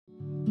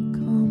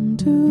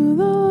to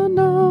the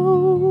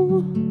know.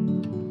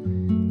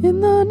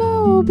 In the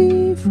know,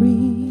 be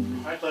free.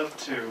 I'd love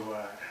to,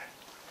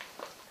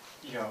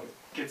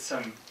 get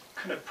some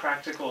kind of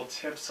practical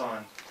tips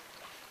on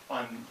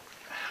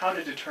how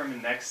to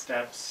determine next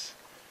steps,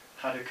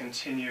 how to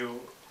continue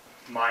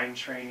mind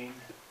training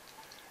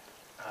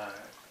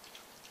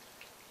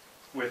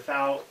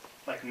without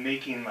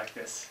making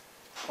this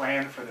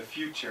plan for the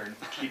future and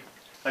keep,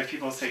 like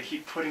people say,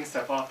 keep putting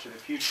stuff off to the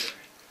future.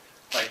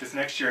 Like this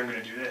next year I'm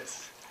going to do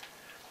this,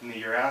 and the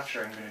year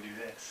after I'm going to do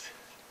this,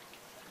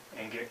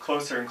 and get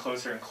closer and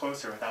closer and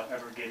closer without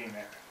ever getting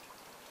there.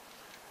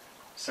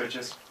 So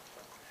just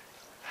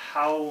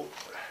how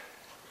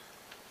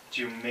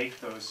do you make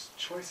those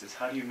choices?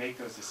 How do you make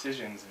those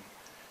decisions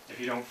if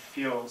you don't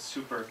feel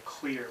super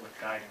clear with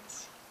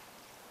guidance?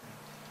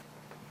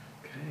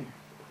 Okay.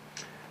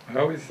 I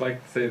always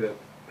like to say that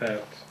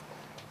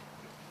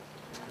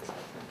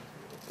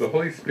the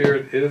Holy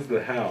Spirit is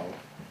the how,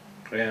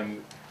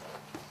 and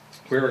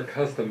we're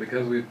accustomed,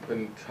 because we've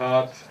been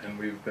taught and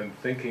we've been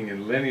thinking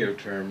in linear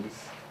terms,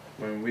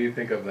 when we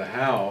think of the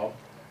how,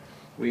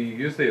 we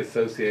usually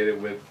associate it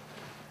with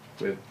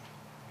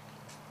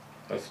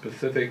a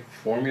specific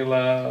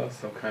formula,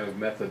 some kind of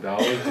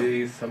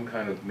methodology, some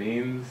kind of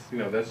means.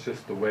 That's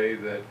just the way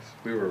that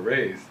we were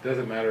raised. It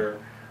doesn't matter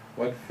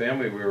what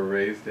family we were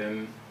raised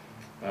in.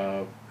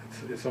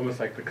 It's almost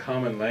like the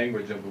common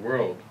language of the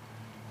world.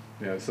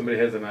 If somebody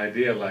has an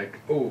idea like,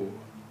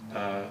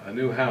 a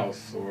new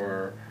house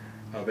or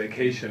a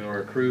vacation or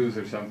a cruise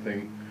or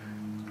something,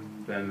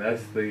 then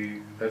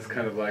that's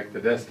kind of like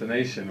the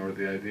destination or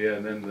the idea,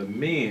 and then the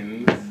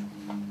means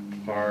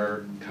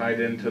are tied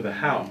into the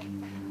how.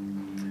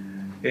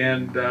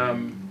 And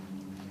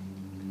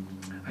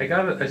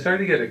I started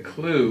to get a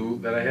clue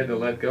that I had to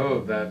let go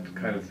of that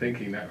kind of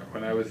thinking.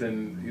 When I was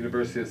in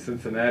University of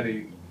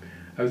Cincinnati,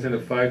 I was in a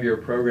 5-year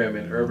program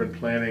in urban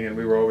planning, and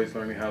we were always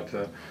learning how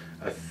to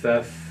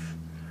assess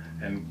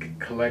and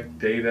collect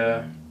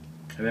data,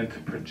 and then to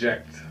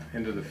project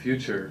into the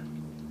future.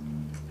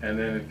 And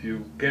then if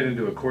you get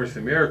into A Course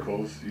in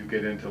Miracles, you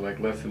get into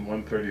lesson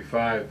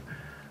 135.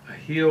 A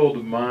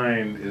healed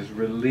mind is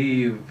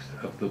relieved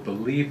of the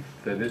belief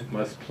that it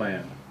must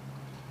plan.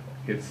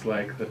 It's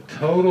like the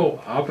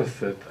total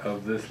opposite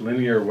of this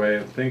linear way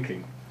of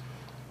thinking.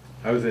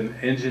 I was in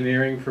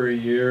engineering for a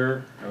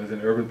year, I was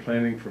in urban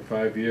planning for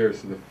 5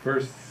 years, so the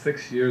first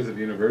 6 years of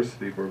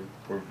university were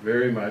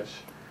very much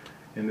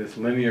in this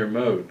linear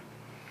mode.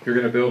 If you're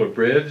going to build a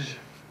bridge,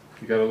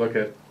 you got to look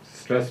at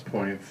stress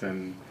points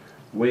and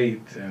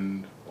weight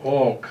and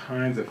all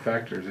kinds of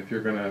factors. If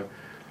you're going to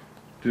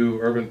do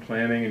urban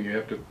planning and you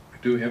have to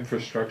do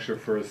infrastructure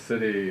for a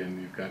city,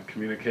 and you've got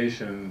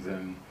communications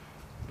and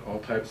all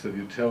types of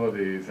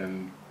utilities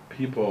and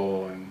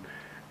people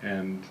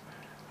and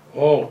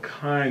all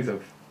kinds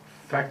of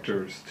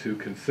factors to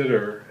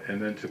consider,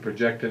 and then to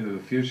project into the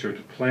future,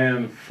 to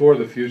plan for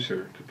the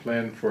future, to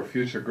plan for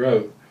future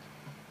growth.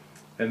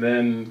 And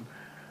then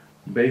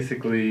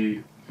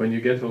basically when you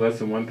get to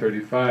lesson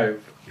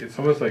 135, it's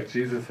almost like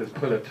Jesus has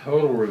put a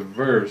total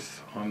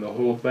reverse on the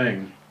whole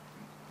thing.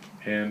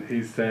 And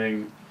he's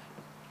saying,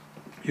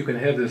 you can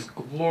have this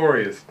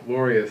glorious,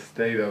 glorious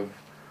state of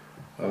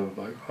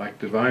like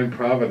divine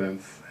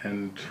providence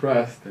and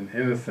trust and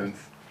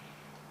innocence,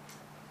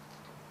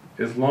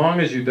 as long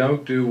as you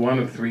don't do one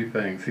of 3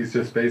 things. He's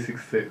just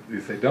basically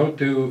say, don't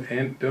do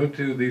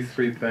these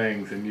 3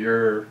 things, and you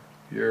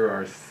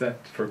are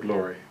set for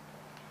glory.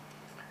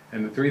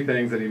 And the 3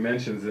 things that he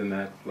mentions in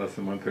that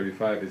lesson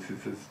 135 is, he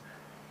says,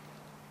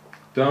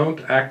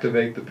 don't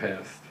activate the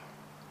past.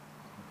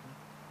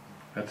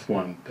 That's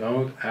one.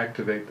 Don't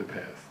activate the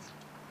past.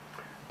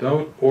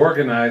 Don't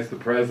organize the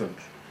present.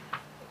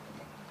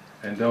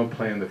 And don't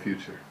plan the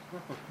future.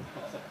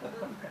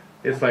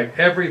 It's like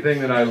everything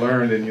that I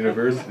learned in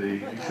university,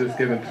 he's just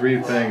given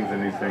 3 things,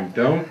 and he's saying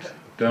don't,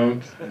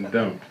 and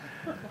don't.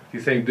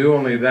 He's saying do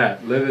only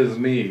that. Live as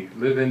me.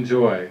 Live in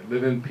joy.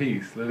 Live in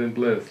peace. Live in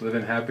bliss. Live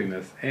in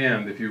happiness.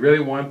 And if you really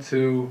want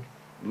to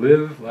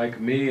live like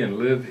me and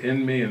live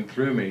in me and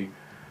through me,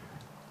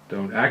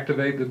 don't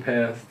activate the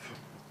past,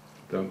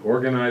 don't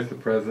organize the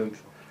present,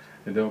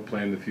 and don't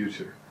plan the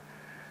future.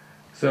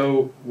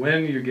 So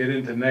when you get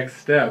into next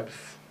steps,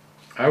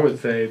 I would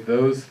say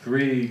those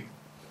 3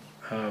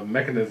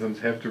 mechanisms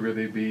have to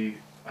really be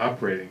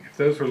operating. If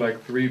those were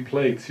like 3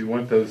 plates, you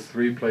want those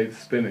 3 plates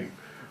spinning.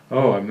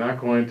 Oh, I'm not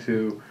going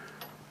to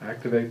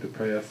activate the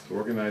past,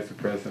 organize the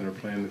present, or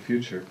plan the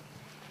future.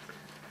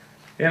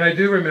 And I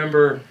do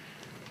remember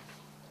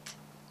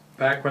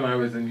back when I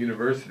was in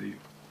university,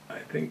 I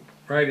think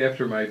right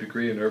after my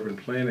degree in urban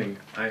planning,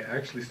 I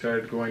actually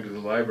started going to the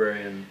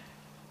library,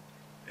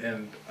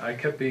 and I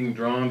kept being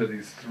drawn to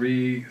these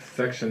 3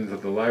 sections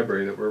of the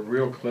library that were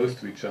real close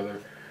to each other: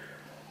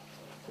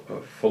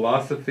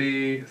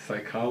 philosophy,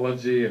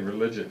 psychology, and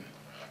religion.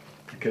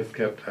 I just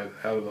kept out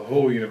of the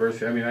whole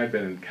university. I mean, I'd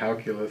been in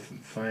calculus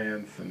and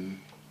science and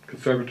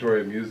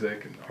conservatory of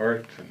music and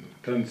art and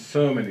done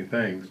so many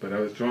things, but I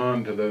was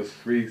drawn to those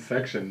 3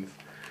 sections,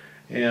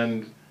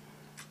 and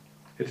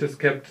it just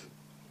kept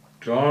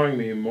drawing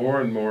me more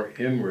and more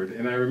inward.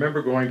 And I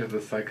remember going to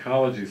the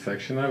psychology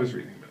section. I was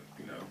reading,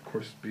 of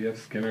course, B.F.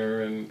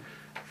 Skinner and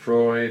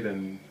Freud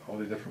and all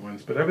the different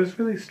ones. But I was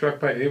really struck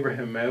by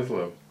Abraham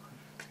Maslow.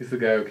 He's the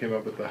guy who came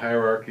up with the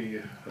hierarchy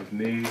of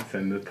needs,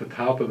 and at the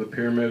top of the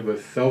pyramid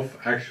was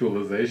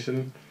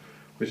self-actualization,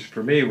 which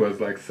for me was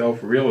like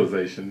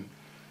self-realization,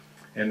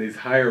 and these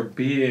higher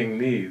being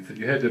needs.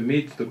 You had to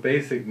meet the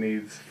basic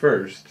needs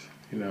first,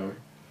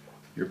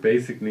 your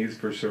basic needs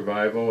for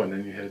survival, and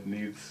then you had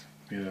needs,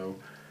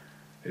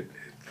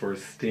 for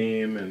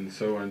esteem and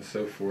so on and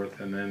so forth,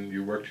 and then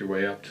you worked your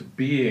way up to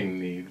being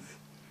needs.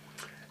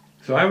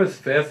 So I was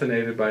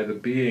fascinated by the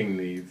being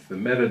needs, the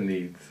meta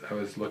needs. I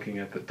was looking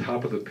at the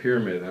top of the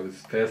pyramid. I was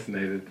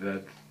fascinated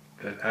that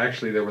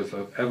actually there was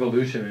an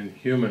evolution in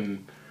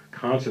human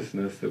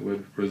consciousness that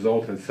would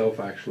result in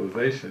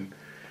self-actualization.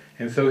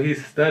 And so he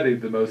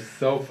studied the most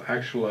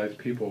self-actualized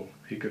people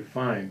he could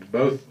find,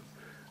 both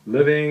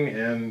living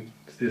and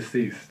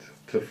deceased,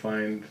 to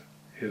find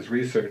his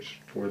research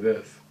for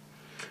this.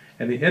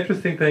 And the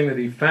interesting thing that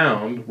he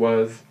found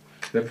was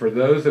that for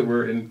those that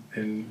were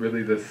in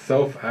really the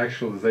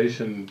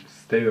self-actualization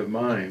state of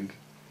mind,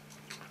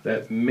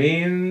 that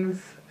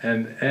means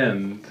and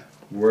end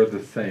were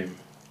the same.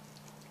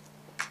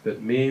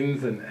 That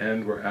means and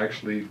end were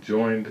actually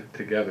joined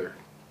together.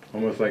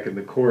 Almost like in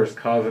the Course,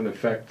 cause and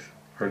effect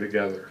are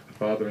together. The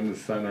Father and the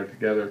Son are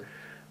together.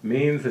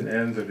 Means and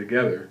ends are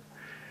together.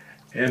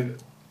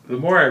 And the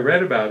more I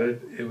read about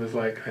it, it was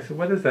like, I said,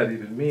 what does that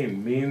even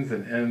mean? Means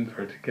and end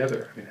are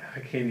together. I mean, I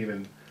can't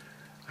even...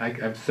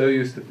 I'm so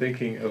used to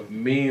thinking of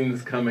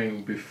means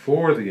coming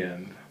before the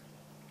end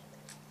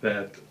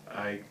that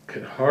I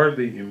could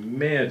hardly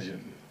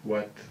imagine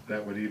what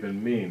that would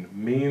even mean.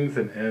 Means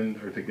and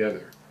end are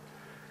together.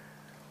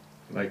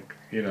 Like,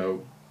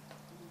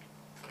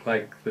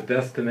 like the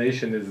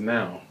destination is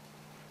now.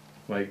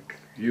 Like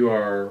you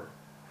are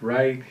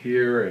right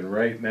here and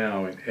right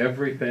now, and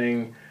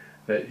everything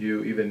that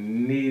you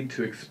even need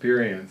to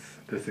experience,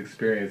 this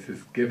experience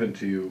is given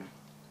to you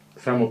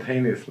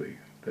simultaneously.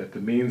 That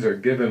the means are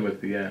given with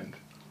the end.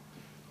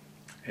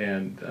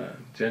 And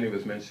Jenny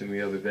was mentioning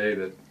the other day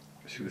that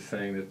she was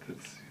saying that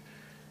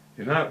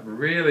you're not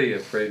really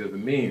afraid of the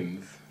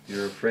means,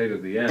 you're afraid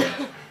of the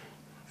end.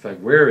 It's like,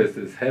 where is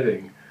this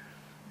heading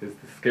is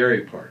the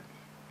scary part.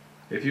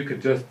 If you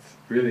could just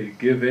really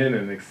give in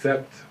and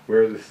accept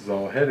where this is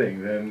all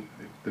heading, then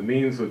the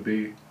means would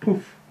be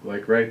poof,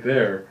 like right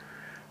there.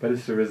 But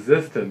it's the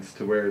resistance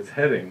to where it's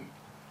heading,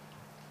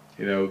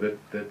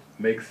 that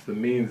makes the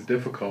means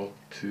difficult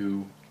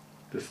to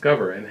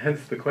discover, and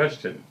hence the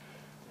question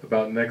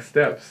about next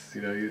steps.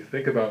 You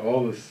think about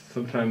all this,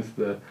 sometimes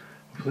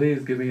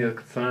please give me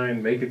a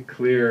sign, make it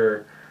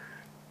clear,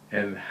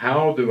 and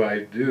how do I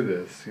do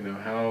this?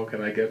 How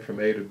can I get from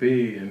A to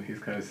B? And he's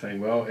kind of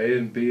saying, well, A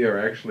and B are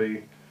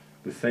actually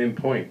the same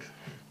point.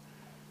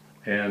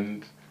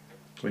 And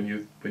when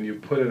you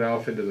put it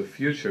off into the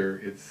future,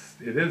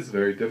 it is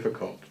very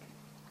difficult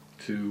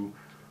to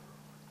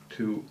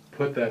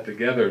put that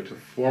together, to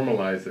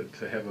formalize it,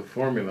 to have a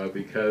formula,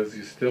 because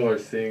you still are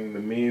seeing the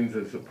means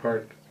as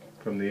apart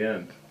from the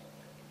end.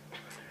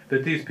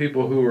 That these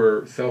people who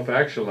are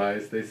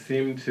self-actualized, they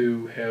seem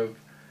to have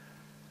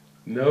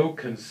no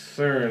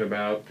concern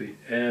about the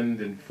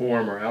end in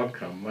form or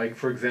outcome. Like,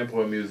 for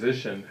example, a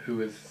musician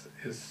who is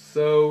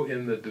so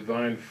in the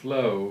divine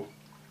flow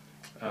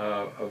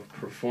of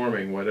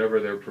performing whatever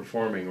they're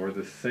performing, or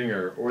the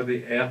singer, or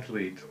the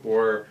athlete,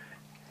 or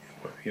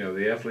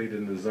the athlete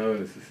in the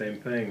zone is the same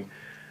thing,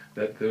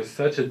 that there's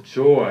such a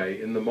joy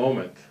in the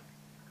moment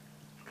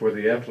for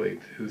the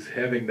athlete who's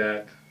having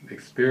that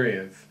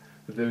experience,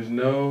 that there's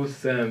no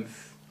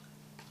sense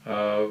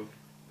of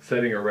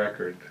setting a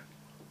record,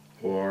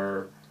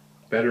 or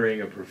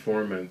bettering a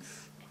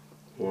performance,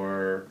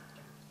 or,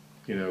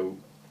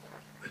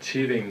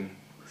 achieving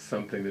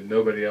something that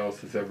nobody else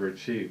has ever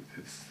achieved.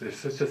 There's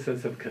such a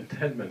sense of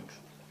contentment.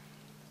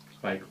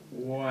 Like,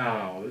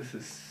 wow, this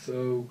is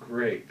so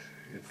great.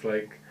 It's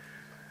like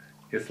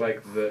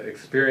the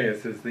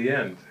experience is the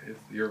end.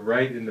 You're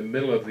right in the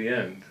middle of the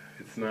end.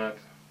 It's not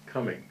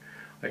coming.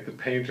 Like the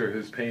painter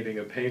who's painting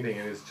a painting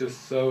and is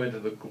just so into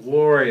the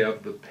glory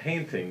of the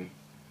painting,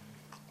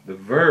 the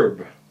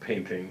verb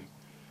painting,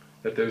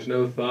 that there's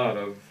no thought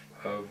of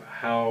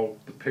how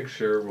the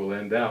picture will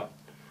end out,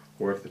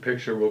 or if the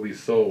picture will be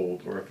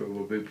sold, or if it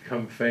will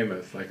become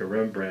famous, like a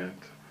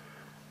Rembrandt,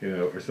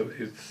 or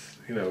something.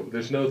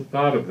 There's no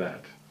thought of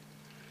that.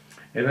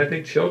 And I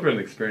think children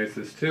experience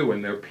this too.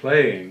 When they're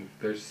playing,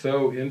 they're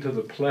so into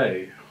the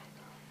play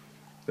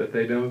that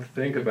they don't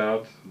think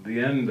about the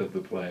end of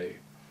the play,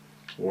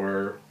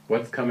 or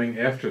what's coming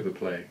after the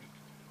play.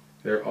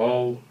 They're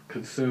all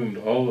consumed,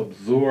 all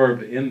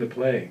absorbed in the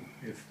playing.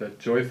 It's that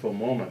joyful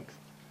moment.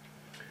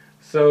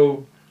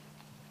 So,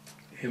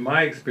 in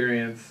my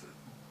experience,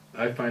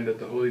 I find that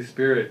the Holy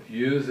Spirit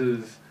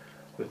uses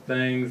the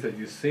things that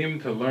you seem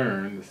to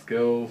learn, the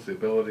skills, the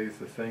abilities,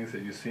 the things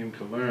that you seem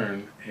to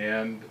learn,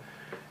 and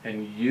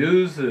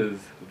uses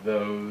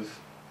those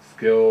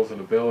skills and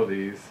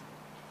abilities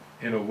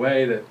in a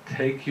way that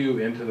take you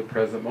into the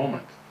present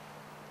moment.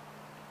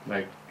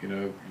 Like,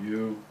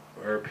 you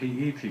are a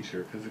PE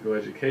teacher, physical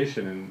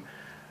education, and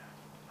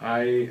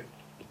I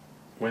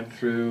went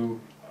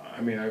through,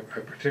 I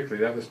particularly,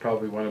 that was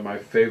probably one of my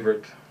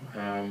favorite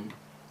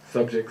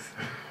subjects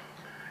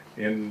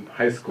in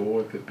high school,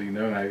 if it be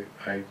known.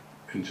 I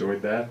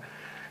enjoyed that.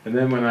 And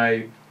then when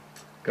I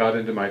got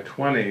into my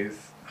 20s,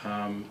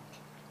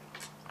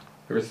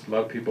 there was a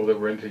lot of people that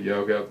were into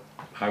yoga.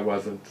 I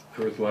wasn't.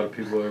 There was a lot of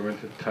people that were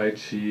into Tai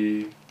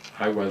Chi.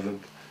 I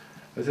wasn't.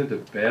 I was into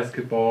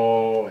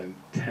basketball and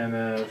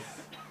tennis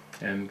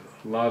and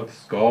a lot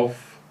of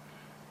golf.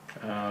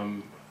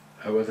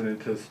 I wasn't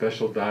into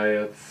special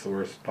diets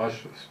or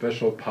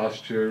special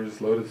postures,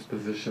 lotus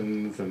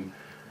positions, and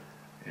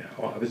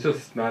I was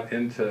just not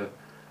into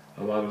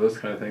a lot of those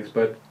kind of things.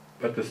 But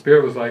the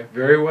Spirit was like,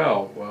 very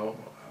well,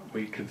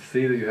 we can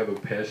see that you have a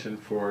passion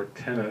for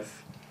tennis.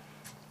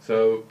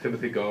 So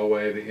Timothy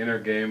Galway, the inner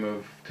game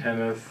of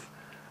tennis,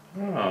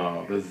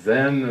 the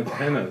Zen of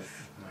tennis.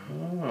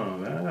 Oh,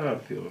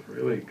 that feels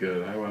really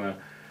good. I want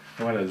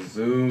to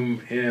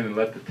zoom in and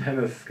let the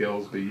tennis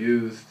skills be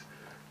used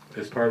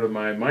as part of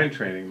my mind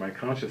training, my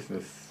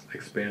consciousness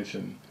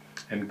expansion.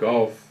 And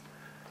golf,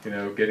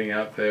 getting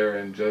out there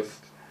and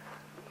just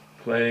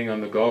playing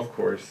on the golf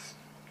course,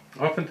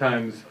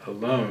 oftentimes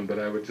alone, but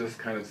I would just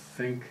kind of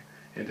sink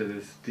into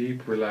this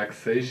deep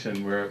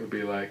relaxation where it would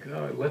be like,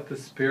 oh, let the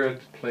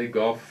Spirit play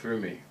golf through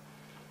me.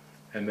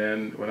 And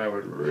then when I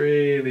would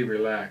really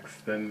relax,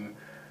 then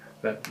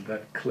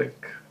that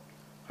click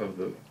of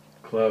the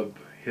club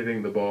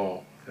hitting the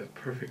ball, that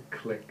perfect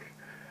click,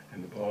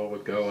 and the ball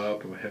would go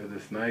up and would have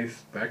this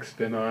nice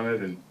backspin on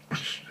it and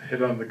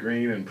hit on the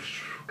green and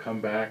come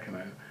back, and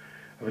I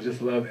would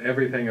just love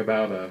everything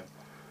about it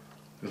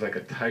was like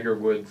a Tiger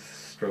Woods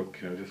stroke,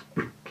 just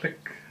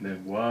click, and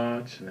then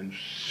watch, and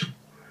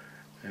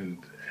then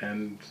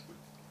and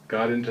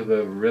got into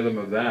the rhythm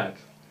of that.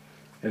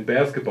 In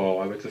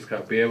basketball, I would just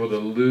be able to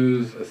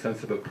lose a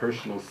sense of a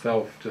personal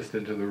self just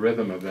into the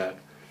rhythm of that,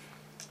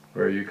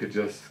 where you could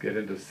just get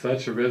into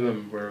such a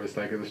rhythm where it was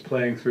like it was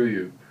playing through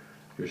you.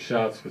 Your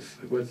shots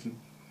was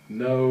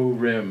no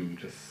rim,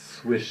 just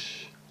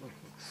swish,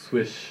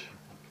 swish,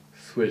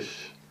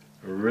 swish,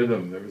 a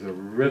rhythm. There was a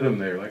rhythm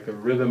there, like the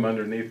rhythm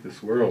underneath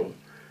this world,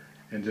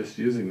 and just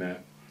using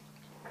that.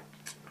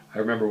 I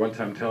remember one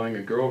time telling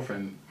a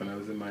girlfriend when I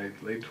was in my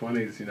late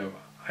 20s,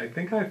 I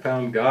think I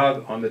found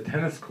God on the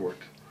tennis court.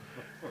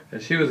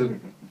 And she was a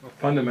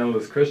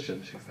fundamentalist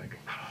Christian. She's like,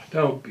 oh,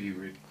 don't be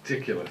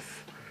ridiculous.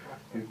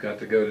 You've got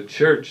to go to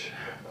church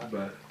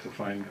to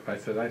find. I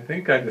said, I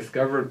think I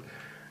discovered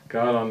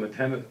God on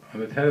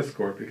the tennis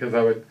court, because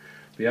I would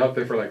be out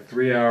there for like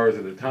 3 hours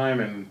at a time,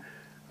 and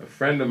a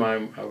friend of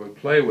mine I would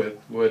play with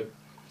would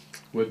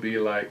be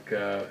like,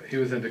 he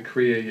was into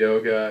Kriya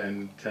Yoga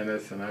and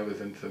tennis, and I was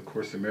into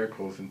Course in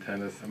Miracles and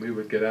tennis, and we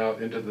would get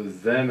out into the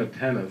Zen of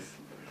tennis,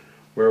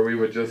 where we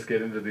would just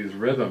get into these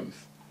rhythms.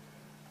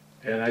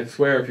 And I'd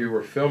swear if you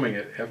were filming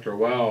it, after a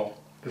while,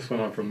 this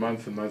went on for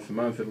months and months and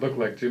months, it looked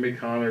like Jimmy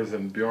Connors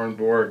and Bjorn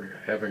Borg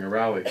having a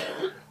rally.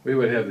 We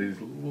would have these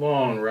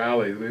long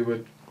rallies. We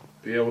would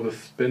be able to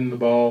spin the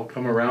ball,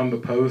 come around the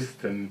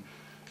post, and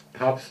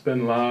top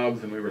spin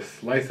lobs, and we were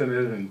slicing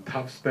it and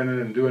top spinning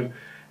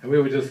and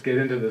we would just get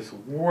into this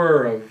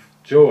whir of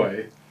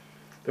joy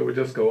that would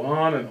just go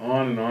on and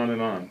on and on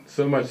and on.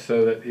 So much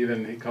so that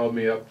even he called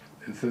me up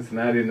in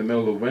Cincinnati in the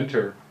middle of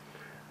winter,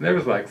 and there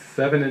was like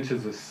 7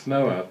 inches of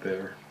snow out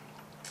there.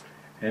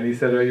 And he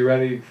said, are you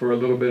ready for a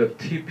little bit of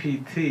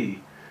TPT,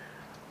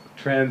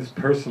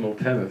 transpersonal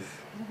tennis,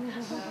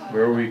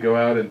 where we go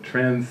out and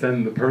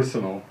transcend the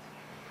personal?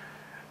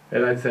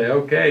 And I'd say,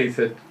 okay. He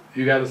said,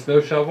 you got a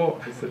snow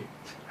shovel? I said,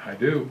 I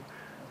do.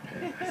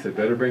 And I said,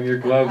 better bring your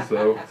gloves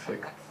though.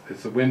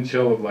 It's a wind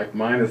chill of like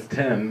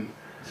 -10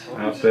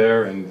 out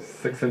there and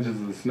 6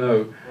 inches of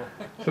snow.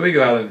 So we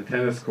go out on the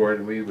tennis court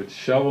and we would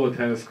shovel the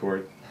tennis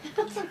court,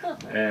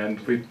 and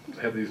we'd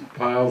have these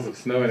piles of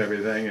snow and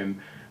everything, and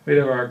we'd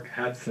have our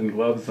hats and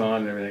gloves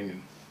on and everything.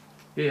 And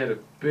he had a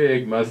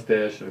big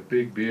mustache and a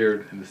big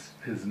beard, and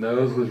his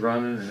nose was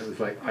running, and it was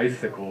like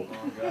icicle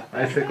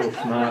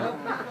snot,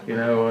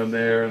 on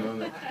there.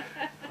 And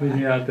we'd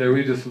be out there,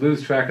 we just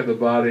lose track of the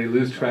body,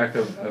 lose track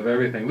of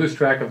everything, lose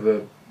track of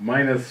the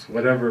minus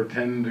whatever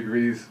 10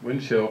 degrees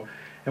wind chill,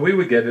 and we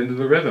would get into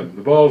the rhythm.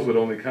 The balls would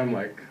only come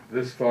like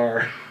this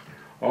far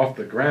off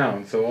the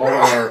ground, so all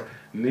of our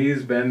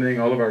knees bending,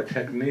 all of our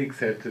techniques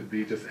had to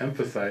be just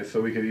emphasized so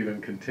we could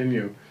even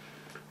continue.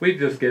 We'd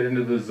just get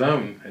into the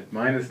zone at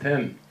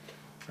 -10,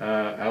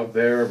 out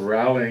there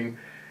rallying,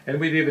 and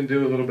we'd even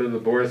do a little bit of the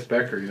Boris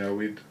Becker,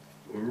 we'd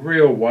a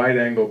real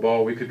wide-angle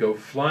ball. We could go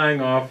flying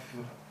off,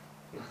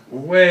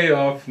 way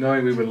off,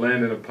 knowing we would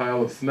land in a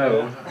pile of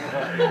snow.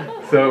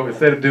 So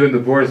instead of doing the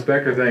Boris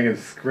Becker thing and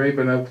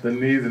scraping up the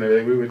knees and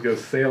everything, we would go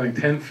sailing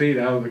 10 feet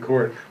out of the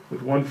court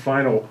with one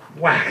final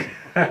whack,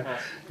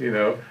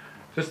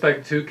 just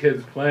like 2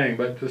 kids playing.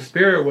 But the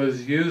Spirit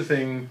was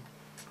using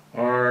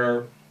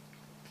our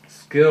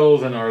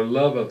skills and our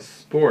love of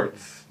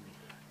sports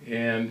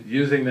and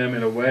using them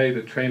in a way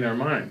to train our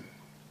mind.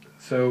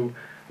 So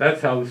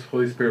that's how the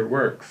Holy Spirit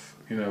works.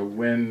 You know,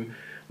 when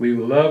we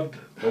loved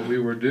what we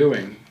were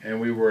doing and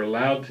we were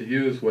allowed to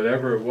use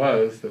whatever it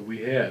was that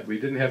we had, we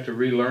didn't have to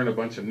relearn a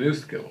bunch of new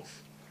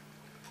skills.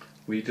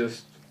 We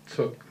just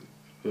took,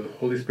 the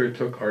Holy Spirit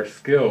took our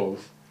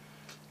skills,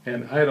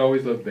 and I had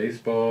always loved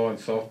baseball and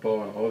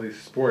softball and all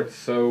these sports,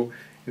 so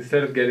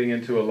instead of getting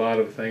into a lot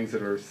of things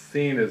that are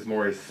seen as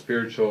more as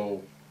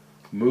spiritual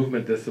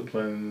movement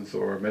disciplines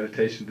or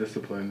meditation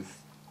disciplines,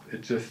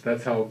 it just,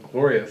 that's how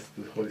glorious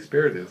the Holy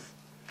Spirit is.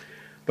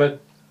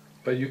 But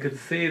you could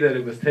see that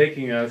it was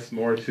taking us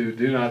more to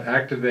do not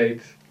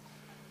activate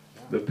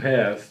the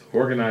past,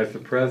 organize the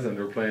present,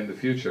 or plan the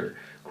future.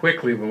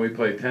 Quickly, when we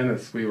played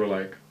tennis, we were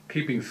like,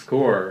 keeping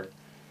score,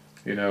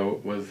 you know,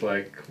 was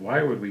like,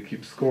 why would we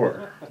keep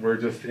score? We're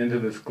just into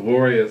this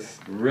glorious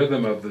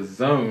rhythm of the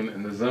zone,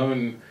 and the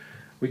zone,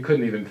 we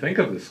couldn't even think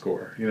of the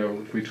score. You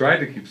know, if we tried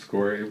to keep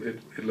score, it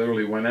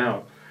literally went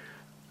out.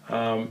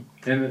 And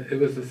it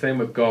was the same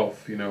with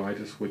golf. You know, I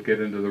just would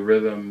get into the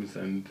rhythms,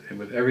 and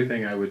with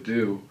everything I would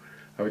do,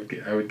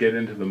 I would get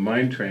into the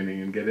mind training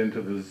and get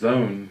into the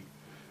zone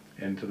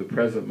and to the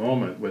present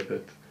moment with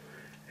it.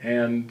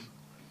 And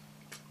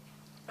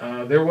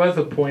there was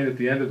a point at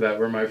the end of that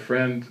where my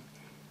friend,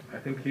 I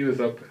think he was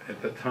up,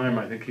 at the time,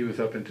 I think he was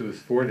up into his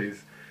 40s,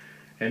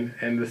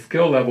 and the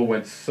skill level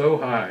went so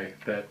high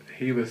that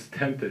he was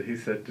tempted. He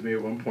said to me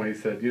at one point,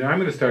 he said, you know, I'm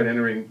going to start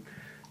entering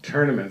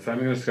tournaments. I'm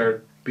going to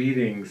start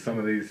beating some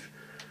of these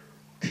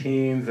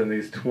teens and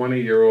these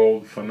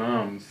 20-year-old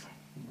phenoms,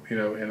 you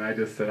know, and I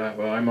just said,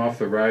 well, I'm off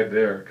the ride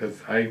there,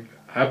 because I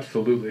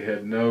absolutely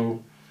had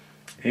no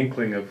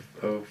inkling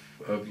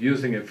of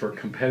using it for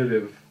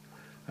competitive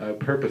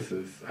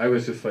purposes. I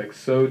was just like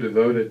so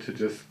devoted to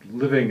just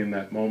living in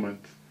that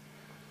moment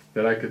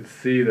that I could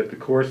see that the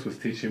Course was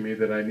teaching me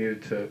that I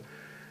needed to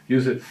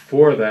use it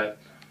for that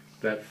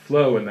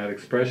flow and that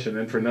expression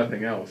and for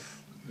nothing else.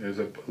 There's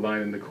a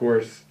line in the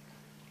Course,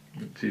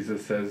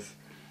 Jesus says,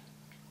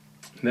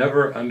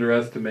 never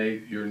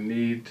underestimate your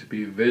need to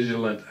be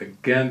vigilant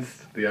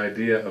against the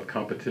idea of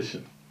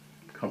competition.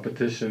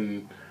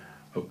 Competition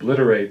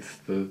obliterates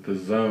the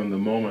zone, the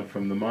moment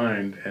from the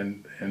mind,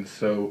 and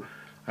so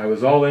I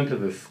was all into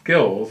the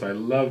skills. I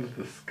loved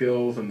the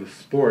skills and the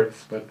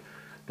sports, but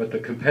the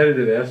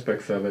competitive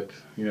aspects of it,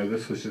 you know,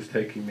 this was just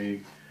taking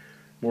me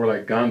more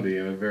like Gandhi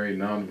in a very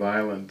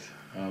non-violent,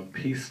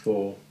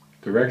 peaceful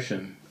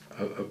direction,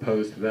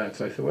 opposed to that.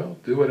 So I said, well,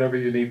 do whatever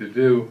you need to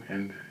do,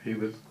 and he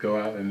would go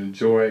out and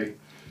enjoy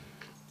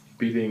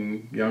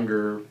beating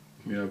younger,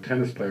 you know,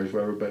 tennis players,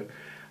 whatever, but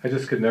I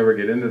just could never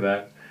get into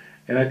that.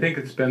 And I think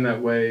it's been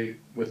that way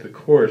with the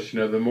Course. You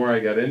know, the more I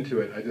got into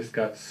it, I just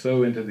got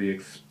so into the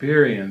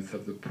experience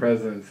of the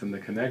presence and the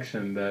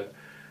connection that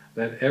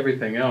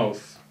everything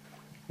else,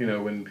 you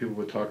know, when people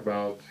would talk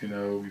about, you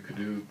know, you could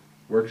do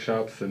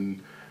workshops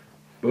and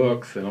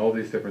books and all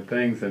these different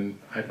things, and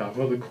I thought,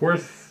 well, the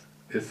Course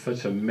is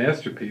such a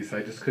masterpiece,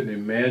 I just couldn't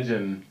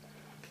imagine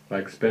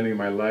like spending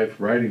my life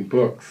writing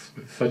books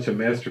with such a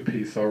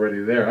masterpiece already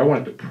there. I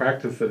wanted to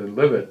practice it and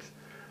live it,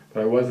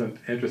 but I wasn't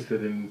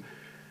interested in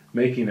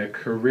making a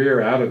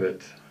career out of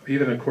it.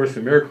 Even a Course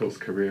in Miracles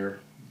career,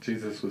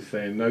 Jesus was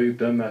saying, no, you've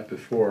done that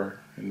before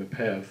in the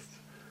past.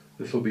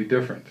 This will be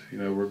different. You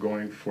know, we're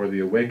going for the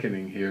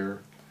awakening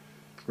here.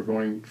 We're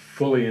going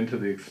fully into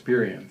the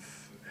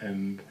experience,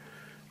 and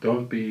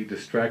don't be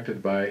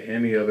distracted by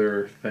any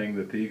other thing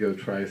that the ego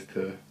tries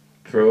to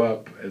throw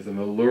up as an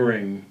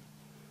alluring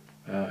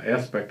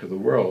aspect of the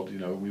world. You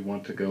know, we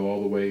want to go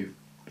all the way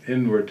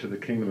inward to the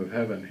kingdom of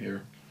heaven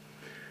here.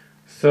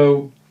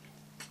 So,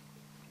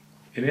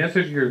 in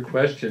answer to your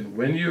question,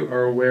 when you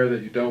are aware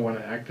that you don't want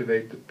to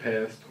activate the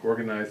past,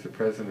 organize the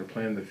present, or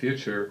plan the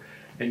future,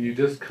 and you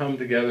just come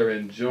together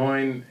and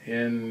join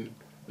in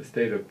the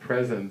state of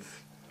presence,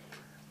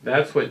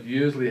 that's what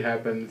usually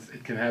happens.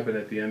 It can happen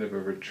at the end of a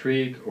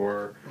retreat,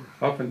 or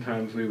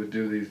oftentimes we would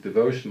do these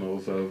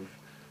devotionals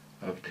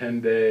of 10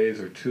 days,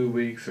 or 2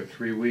 weeks, or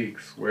 3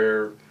 weeks,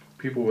 where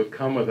people would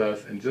come with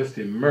us and just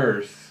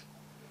immerse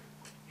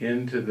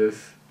into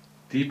this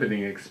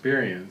deepening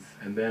experience,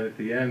 and then at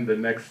the end the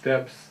next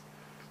steps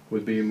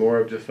would be more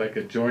of just like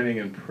a joining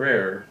in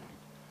prayer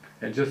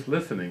and just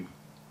listening.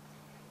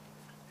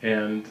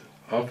 And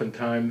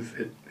oftentimes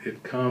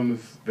it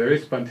comes very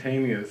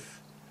spontaneous.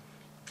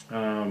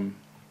 I'm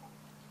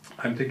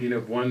thinking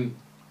of one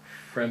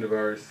friend of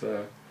ours,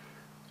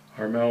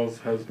 Armel's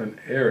husband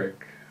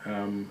Eric,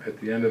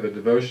 at the end of a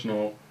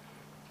devotional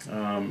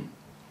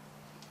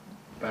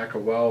back a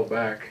while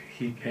back,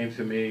 he came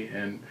to me,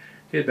 and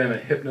he had been a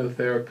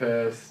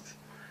hypnotherapist,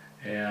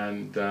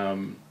 and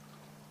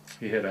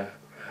he had a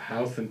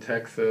house in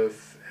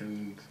Texas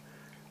and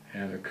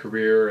a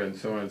career and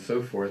so on and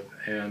so forth.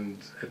 And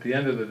at the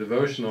end of the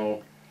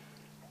devotional,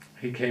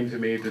 he came to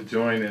me to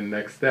join in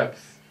next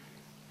steps.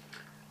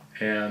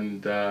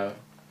 And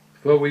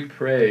well, we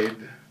prayed,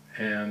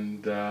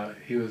 and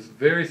he was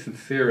very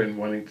sincere in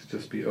wanting to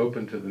just be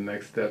open to the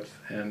next steps.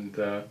 And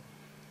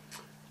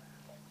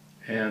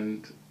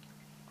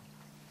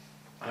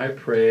I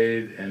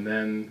prayed, and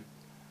then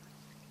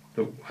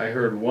I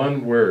heard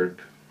one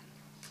word,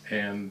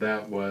 and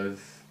that was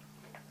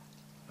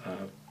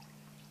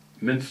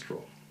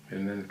minstrel.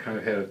 And then it kind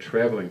of had a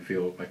traveling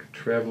feel, like a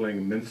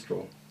traveling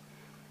minstrel.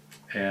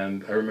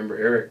 And I remember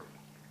Eric,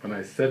 when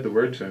I said the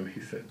word to him,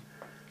 he said,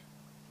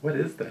 "What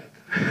is that?"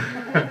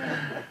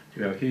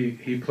 You know,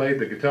 he played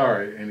the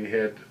guitar, and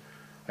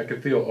I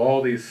could feel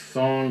all these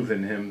songs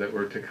in him that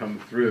were to come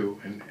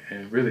through,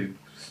 and really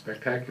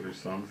spectacular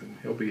songs. And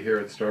he'll be here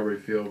at Strawberry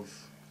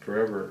Fields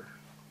forever,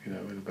 you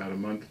know, in about a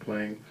month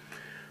playing.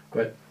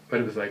 But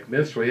it was like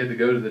minstrel. He had to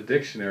go to the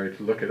dictionary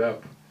to look it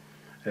up.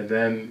 And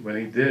then when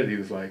he did, he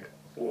was like,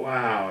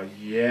 "Wow,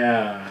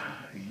 yeah,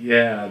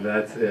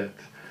 that's it."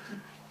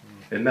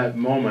 In that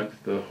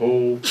moment, the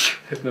whole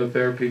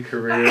hypnotherapy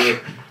career,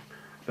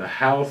 the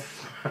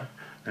house,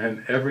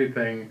 and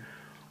everything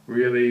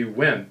really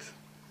went.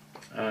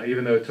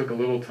 Even though it took a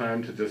little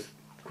time to just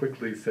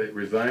quickly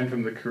resign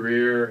from the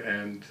career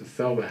and to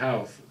sell the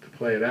house, to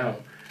play it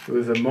out. It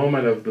was a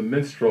moment of the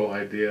minstrel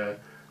idea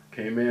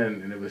came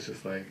in, and it was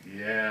just like,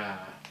 yeah,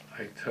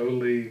 I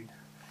totally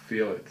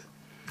feel it.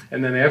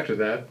 And then after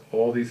that,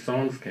 all these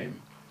songs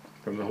came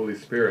from the Holy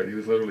Spirit. He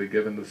was literally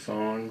given the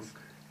songs,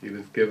 he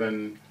was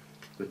given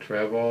the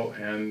travel,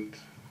 and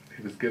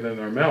he was given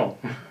Armel.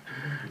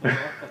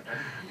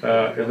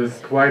 It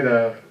was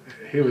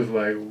he was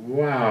like,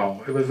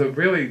 wow. It was a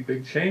really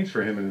big change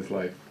for him in his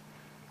life,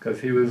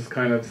 because he was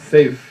kind of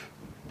safe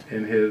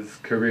in his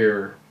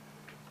career,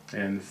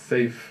 and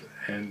safe,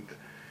 and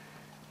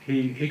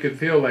he could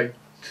feel like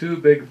two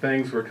big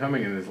things were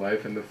coming in his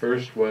life, and the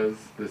first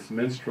was this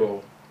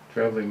minstrel,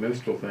 traveling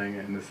minstrel thing,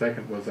 and the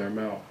second was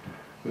Armel.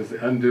 It was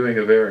the undoing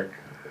of Eric.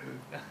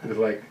 It was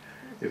like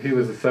if he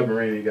was a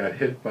submarine, he got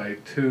hit by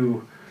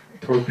 2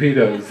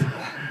 torpedoes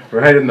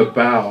right in the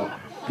bow.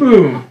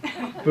 Boom,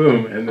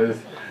 boom,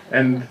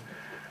 and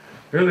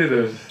really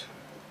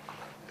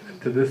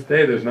to this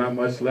day, there's not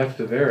much left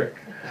of Eric.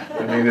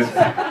 I mean,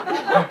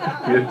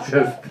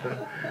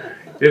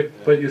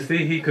 but you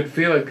see, he could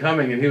feel it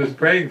coming, and he was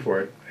praying for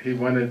it. He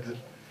wanted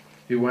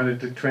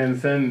to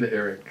transcend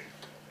Eric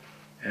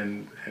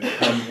and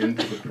come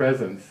into the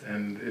presence,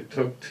 and it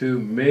took 2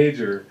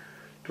 major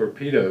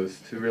torpedoes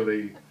to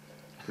really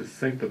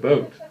sink the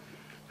boat.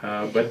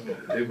 But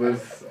there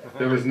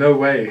was no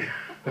way.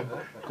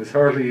 There's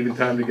hardly even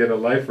time to get a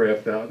life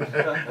raft out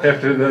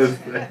after those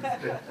things.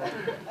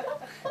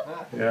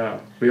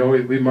 Yeah,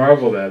 we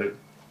marveled at it.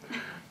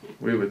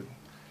 We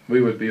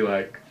would be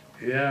like,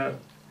 yeah,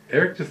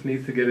 Eric just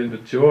needs to get into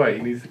joy.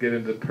 He needs to get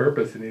into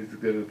purpose. He needs to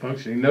get into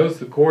function. He knows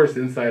the Course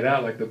inside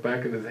out like the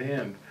back of his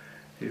hand.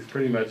 He's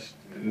pretty much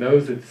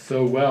knows it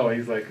so well.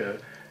 He's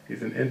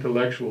an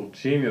intellectual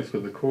genius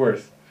with the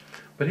Course.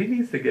 But he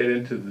needs to get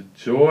into the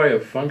joy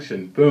of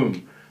function.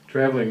 Boom,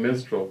 traveling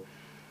minstrel.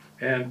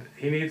 And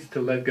he needs to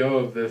let go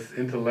of this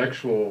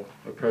intellectual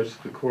approach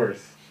to the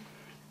Course.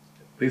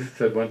 Lisa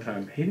said one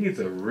time, he needs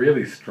a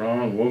really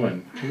strong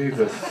woman. He needs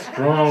a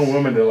strong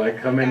woman to like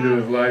come into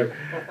his life.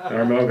 And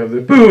Armel comes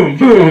in, boom,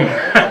 boom.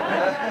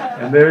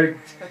 And there,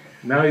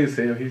 now you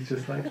see him, he's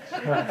just like, he's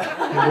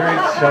very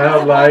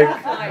childlike.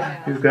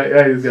 He's got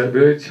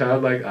really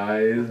childlike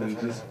eyes, and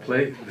just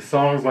the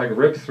songs like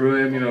rip through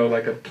him, you know,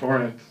 like a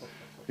torrent,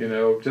 you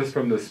know, just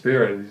from the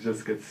Spirit. He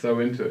just gets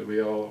so into it.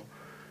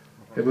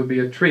 It would be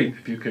a treat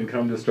if you can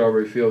come to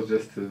Strawberry Fields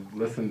just to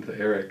listen to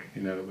Eric.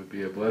 You know, it would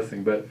be a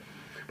blessing. But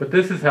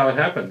this is how it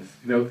happens.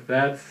 You know,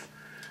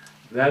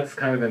 that's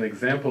kind of an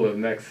example of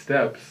next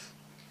steps,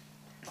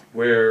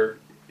 where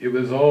it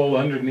was all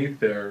underneath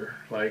there,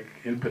 like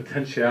in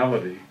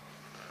potentiality,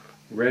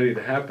 ready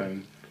to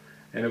happen,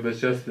 and it was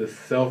just this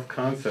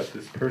self-concept,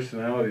 this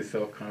personality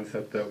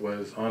self-concept that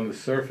was on the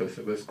surface.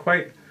 It was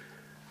quite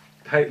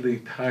tightly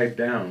tied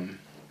down,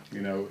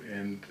 you know,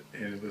 and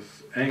it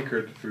was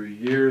anchored through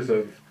years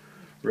of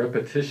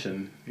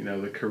repetition. You know,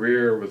 the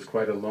career was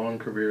quite a long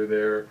career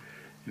there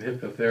in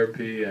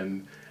hypnotherapy,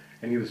 and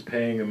he was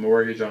paying a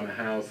mortgage on a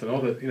house and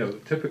all the, you know,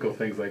 typical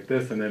things like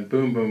this, and then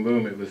boom, boom,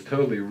 boom, it was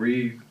totally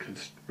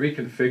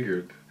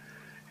reconfigured,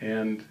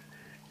 and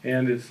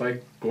it's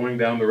like going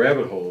down the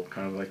rabbit hole,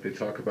 kind of like they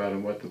talk about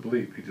in What to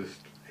Believe.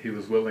 He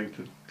was willing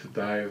to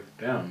dive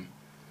down.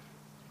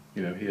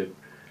 You know, he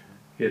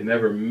had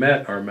never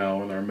met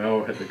Armel, and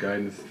Armel had the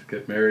guidance to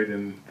get married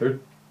in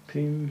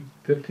 15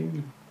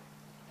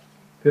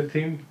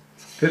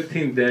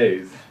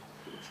 days.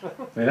 I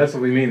mean, that's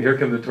what we mean, here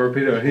comes the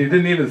torpedo, and he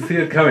didn't even see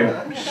it coming.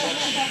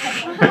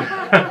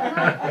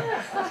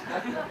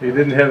 He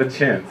didn't have a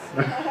chance.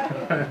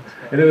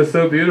 And it was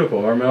so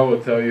beautiful. Armel will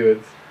tell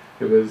you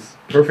it was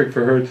perfect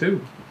for her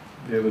too.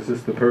 It was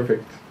just the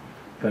perfect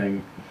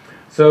thing.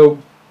 So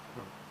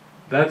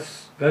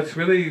that's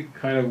really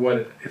kind of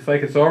what it's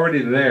like. It's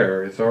already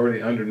there, it's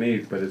already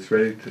underneath, but it's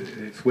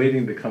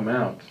waiting to come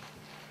out.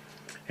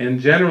 And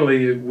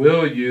generally it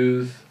will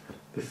use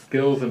the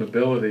skills and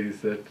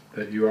abilities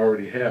that you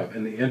already have,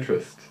 and the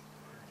interest.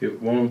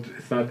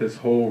 It's not this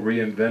whole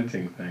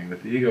reinventing thing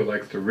that the ego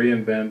likes to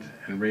reinvent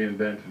and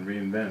reinvent and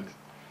reinvent.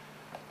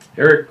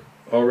 Eric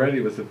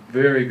already was a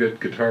very good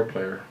guitar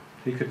player.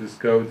 he could just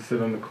go and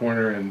sit on the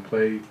corner and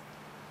play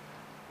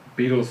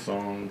Beatles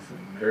songs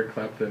and Eric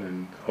Clapton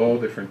and all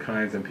different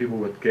kinds, and people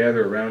would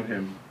gather around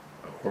him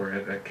or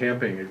at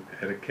camping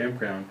at a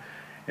campground,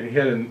 and he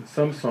had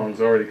some songs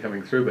already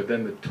coming through, but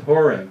then the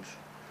torrent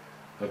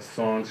of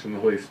songs from the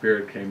Holy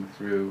Spirit came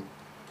through,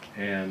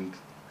 and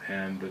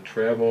the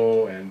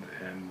travel and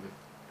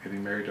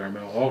getting married to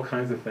Armel, all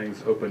kinds of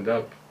things opened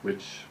up,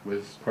 which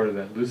was part of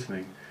that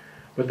loosening.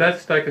 But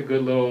that's like a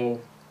good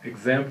little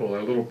example,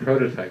 a little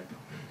prototype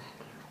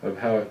of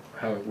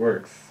how it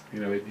works. You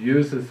know, it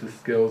uses the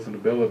skills and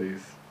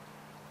abilities.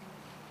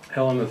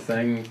 Helena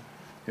sang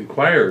in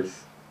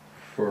choirs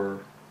for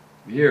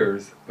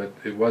years, but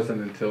it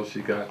wasn't until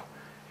she got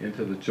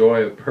into the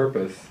joy of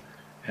purpose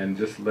and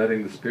just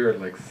letting the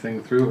Spirit like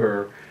sing through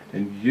her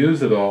and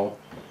use it all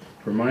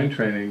for mind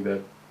training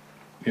that,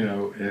 you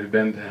know, it had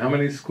been to how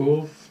many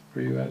schools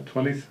were you at?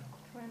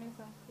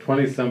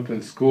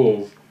 20-something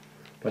schools,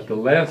 but the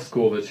last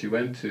school that she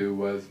went to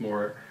was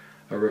more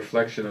a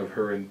reflection of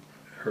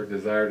her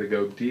desire to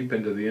go deep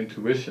into the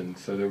intuition.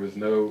 So there was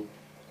no,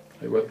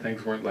 what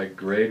things weren't like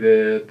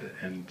graded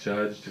and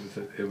judged.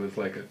 It was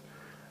like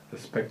a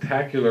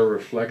spectacular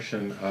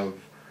reflection of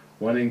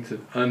wanting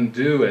to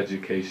undo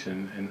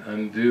education and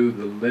undo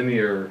the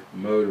linear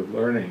mode of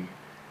learning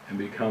and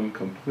become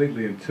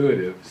completely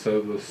intuitive.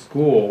 So the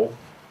school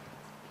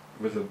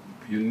was a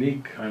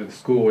unique kind of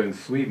school in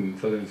Sweden,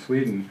 southern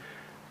Sweden,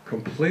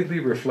 completely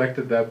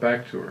reflected that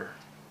back to her,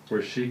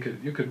 where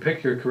you could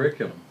pick your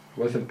curriculum. It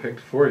wasn't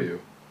picked for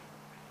you.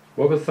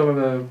 What was some of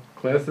the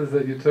classes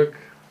that you took?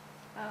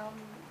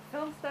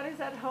 Film studies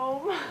at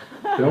home.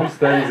 Film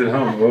studies at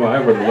home. Oh, I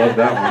would have loved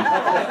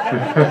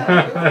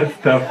that one. That's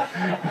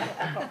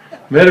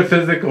tough.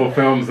 Metaphysical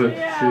films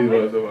that she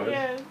loved to watch.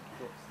 Yes.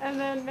 And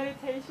then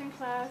meditation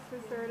class we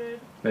started.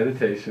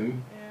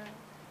 Meditation. Yeah.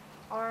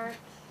 Art,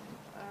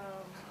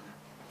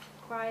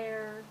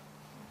 choir,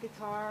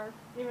 guitar,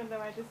 even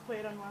though I just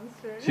played on one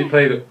string.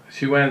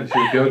 She would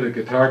go to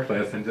guitar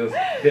class and just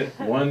hit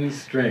one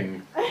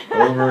string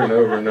over and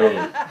over and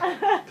over.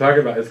 Talk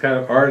about, it's kind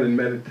of art and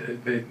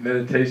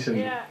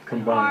meditation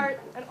combined.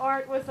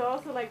 Art was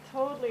also like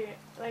totally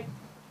like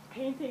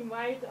painting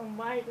white on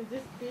white and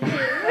just being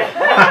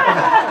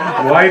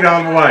white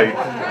on white.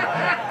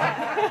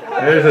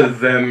 There's a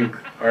Zen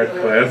art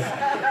class.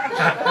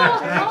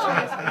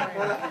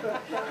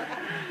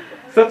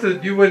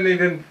 Something you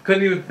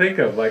couldn't even think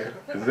of. Like,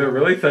 is there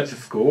really such a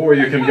school where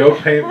you can go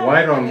paint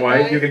white on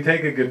white? You can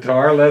take a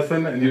guitar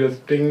lesson and you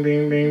just ding,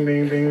 ding, ding,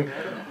 ding, ding.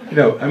 You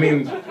know, I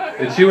mean,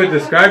 and she would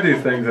describe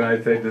these things, and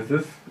I'd say,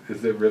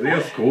 is it really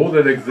a school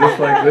that exists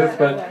like this?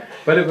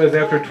 But it was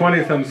after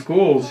 20-some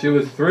schools, she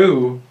was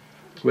through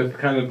with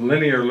kind of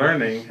linear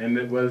learning, and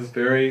it was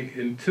very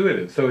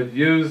intuitive. So it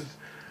used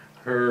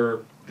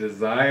her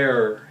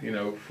desire, you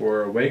know,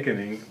 for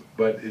awakening,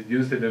 but it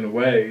used it in a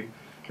way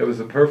that was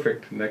a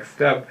perfect next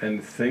step.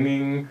 And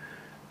singing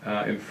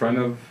in front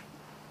of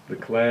the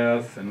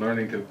class and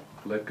learning to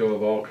let go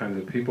of all kinds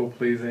of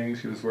people-pleasing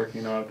she was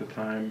working on at the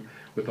time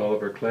with all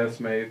of her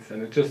classmates,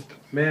 and it just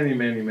many,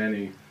 many,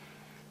 many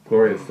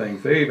glorious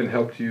things. They even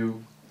helped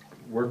you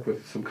work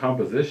with some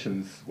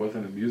compositions.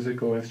 Wasn't it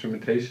musical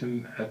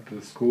instrumentation at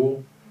the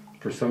school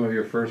for some of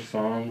your first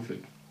songs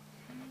that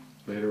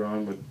later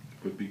on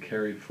would be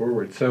carried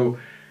forward? So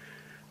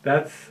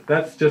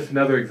that's just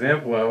another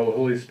example of how the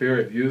Holy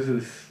Spirit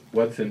uses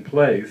what's in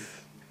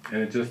place,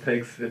 and it just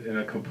takes it in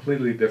a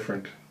completely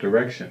different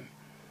direction.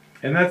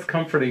 And that's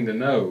comforting to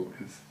know,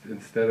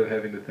 instead of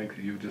having to think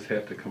that you just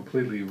have to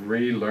completely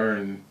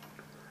relearn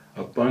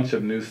a bunch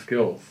of new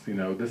skills. You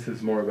know, this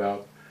is more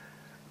about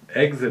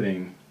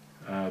exiting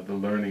the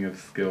learning of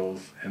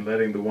skills and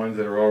letting the ones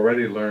that are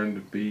already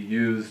learned be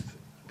used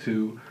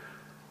to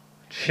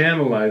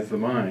channelize the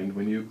mind.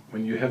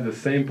 When you have the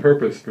same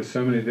purpose for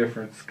so many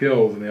different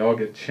skills and they all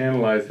get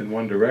channelized in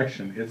one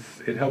direction,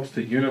 it helps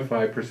to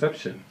unify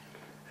perception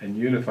and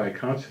unify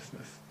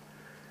consciousness.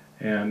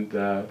 And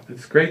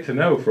it's great to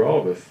know for all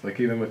of us, like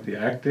even with the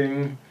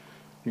acting,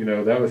 you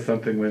know, that was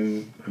something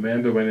when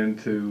Amanda went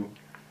into,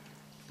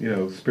 you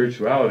know,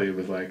 spirituality. It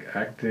was like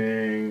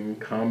acting,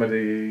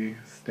 comedy,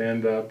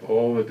 stand-up,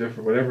 all the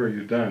different, whatever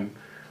you've done.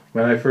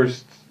 When I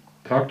first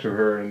talked to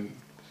her and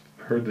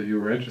heard that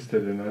you were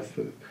interested in us,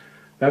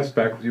 that's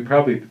back, you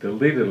probably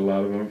deleted a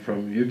lot of them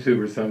from YouTube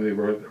or something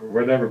or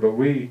whatever, but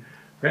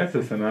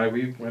Francis and I,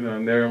 we went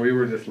on there and we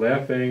were just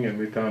laughing, and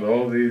we found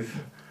all these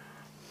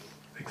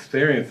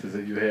experiences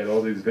that you had,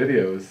 all these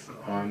videos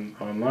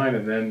online,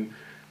 and then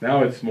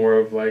now it's more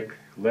of like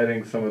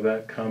letting some of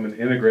that come and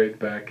integrate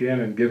back in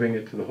and giving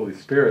it to the Holy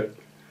Spirit,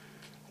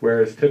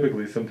 whereas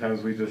typically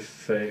sometimes we just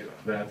say,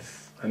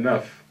 that's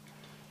enough.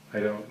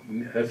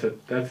 That's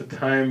a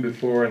time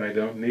before, and I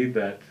don't need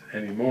that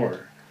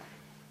anymore.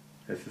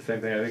 It's the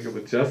same thing I think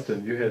with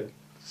Justin. You had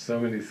so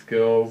many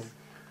skills.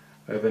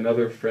 I have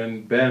another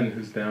friend, Ben,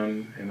 who's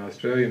down in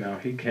Australia now.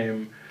 He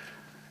came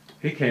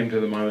to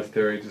the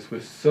monastery just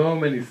with so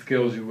many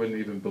skills you wouldn't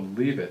even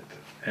believe it.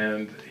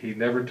 And he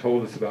never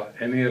told us about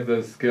any of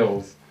those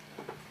skills.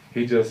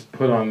 He just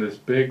put on this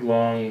big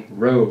long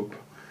robe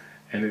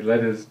and he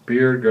let his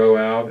beard grow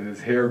out and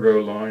his hair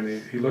grow long.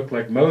 And he looked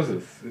like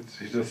Moses. It's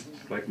just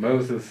like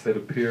Moses had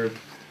appeared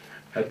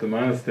at the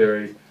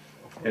monastery.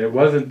 And it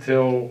wasn't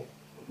till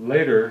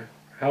later,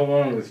 how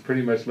long? It was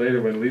pretty much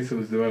later when Lisa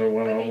was doing a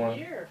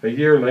one-on-one. A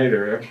year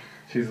later,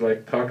 she's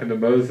like talking to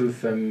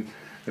Moses, and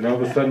all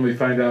of a sudden we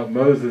find out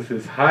Moses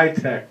is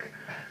high-tech.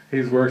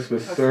 He works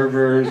with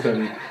servers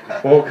and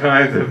all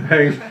kinds of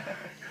things.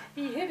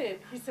 He hid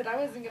it. He said, I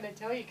wasn't going to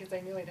tell you because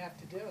I knew I'd have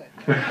to do it.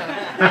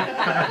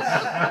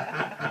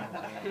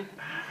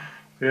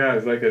 Yeah,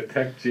 he's like a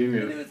tech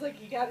genius. And it was like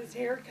he got his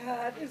hair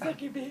cut. It was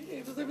like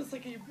it was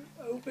like he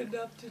opened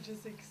up to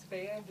just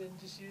expand and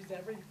just use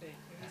everything.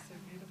 It was so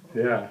beautiful.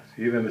 Yeah,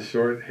 even the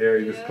short hair,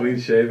 he was clean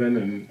shaven,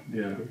 and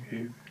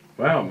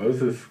wow,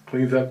 Moses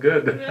cleans up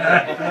good.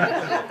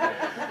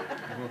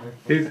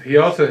 He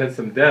also had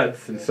some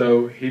debts, and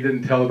so he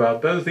didn't tell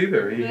about those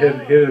either. He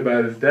hid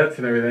about his debts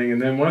and everything,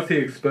 and then once he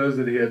exposed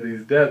that he had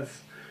these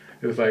debts,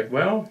 it was like,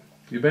 well,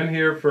 you've been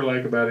here for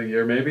like about a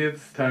year, maybe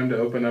it's time to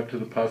open up to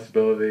the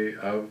possibility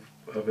of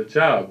a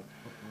job.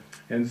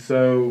 And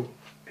so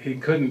he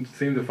couldn't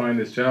seem to find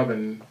this job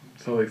in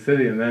Salt Lake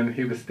City, and then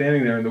he was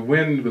standing there and the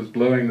wind was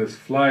blowing this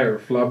flyer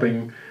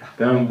flopping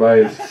down by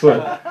his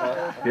foot.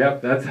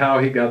 Yep, that's how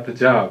he got the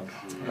job.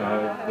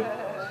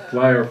 The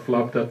flyer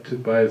flopped up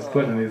by his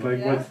foot, and he's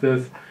like, what's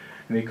this?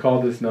 And he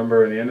called this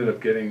number, and he ended up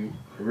getting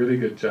a really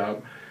good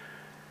job,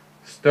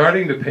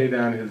 starting to pay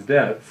down his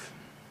debts.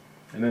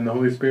 And then the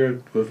Holy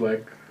Spirit was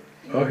like,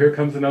 oh, here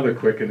comes another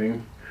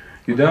quickening.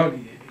 You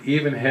don't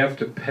even have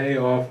to pay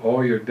off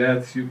all your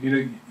debts. You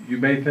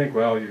may think,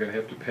 well, you're going to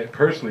have to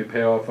personally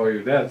pay off all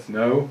your debts.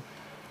 No.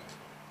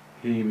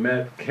 He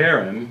met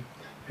Karen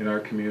in our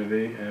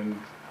community,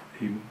 and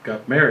he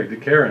got married to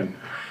Karen.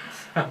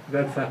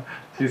 That's how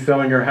she's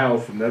selling her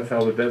house, and that's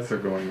how the debts are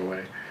going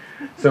away.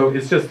 So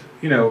it's just,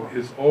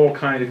 it's all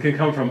kind. It can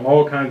come from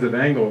all kinds of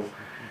angles.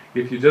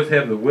 If you just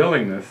have the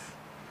willingness,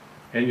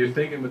 and you're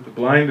thinking with the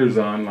blinders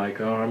on,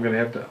 like, oh, I'm going to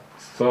have to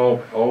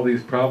solve all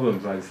these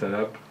problems I set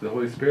up, the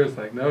Holy Spirit's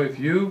like, no, if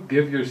you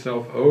give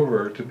yourself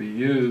over to be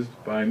used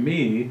by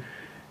me,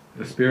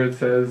 the Spirit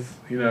says,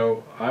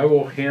 I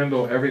will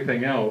handle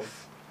everything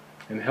else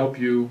and help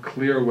you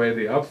clear away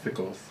the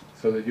obstacles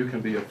so that you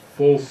can be a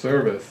full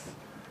service,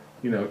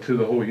 to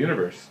the whole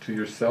universe, to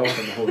yourself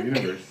and the whole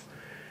universe.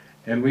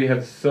 And we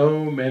have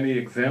so many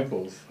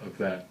examples of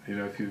that.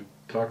 If you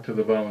talk to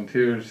the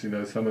volunteers,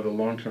 some of the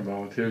long-term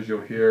volunteers,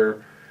 you'll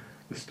hear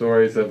the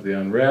stories of the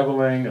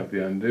unraveling, of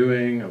the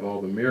undoing, of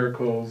all the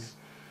miracles,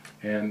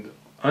 and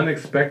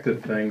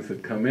unexpected things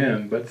that come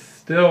in, but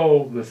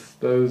still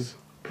those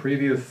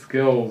previous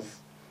skills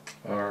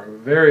are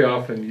very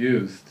often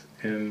used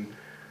in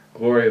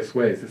glorious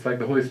ways. It's like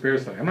the Holy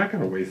Spirit's like, I'm not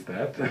going to waste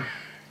that.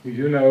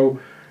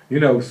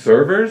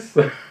 Servers.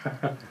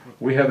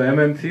 We have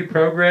MMT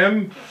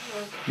program,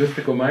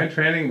 mystical mind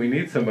training. We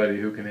need somebody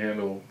who can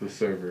handle the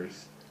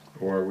servers,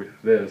 or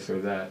this or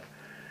that.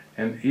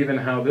 And even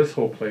how this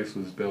whole place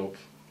was built,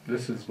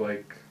 this is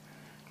like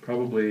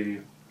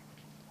probably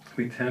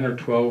 10 or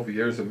 12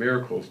 years of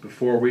miracles.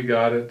 Before we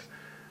got it,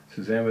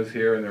 Suzanne was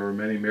here and there were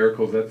many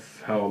miracles.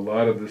 That's how a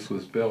lot of this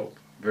was built,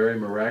 very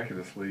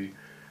miraculously,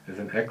 as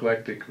an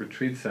eclectic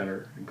retreat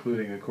center,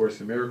 including A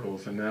Course in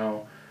Miracles. And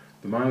now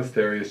the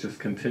monastery has just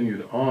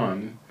continued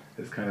on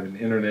as kind of an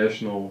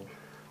international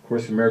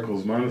Course in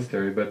Miracles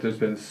monastery, but there's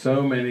been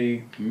so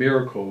many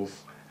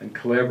miracles and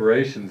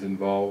collaborations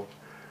involved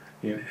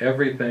in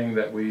everything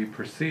that we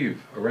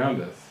perceive around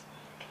us.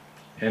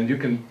 And you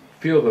can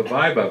feel the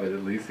vibe of it,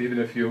 at least, even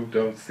if you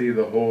don't see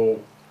the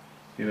whole,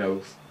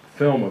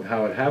 film of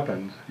how it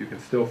happened. You can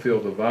still feel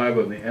the vibe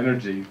of the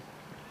energy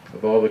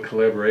of all the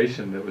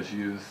collaboration that was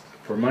used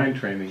for mind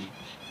training.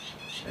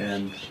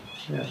 And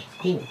yeah, it's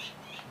cool.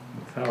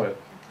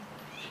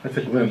 That's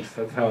a glimpse,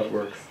 that's how it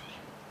works.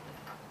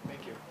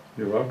 Thank you.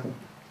 You're welcome.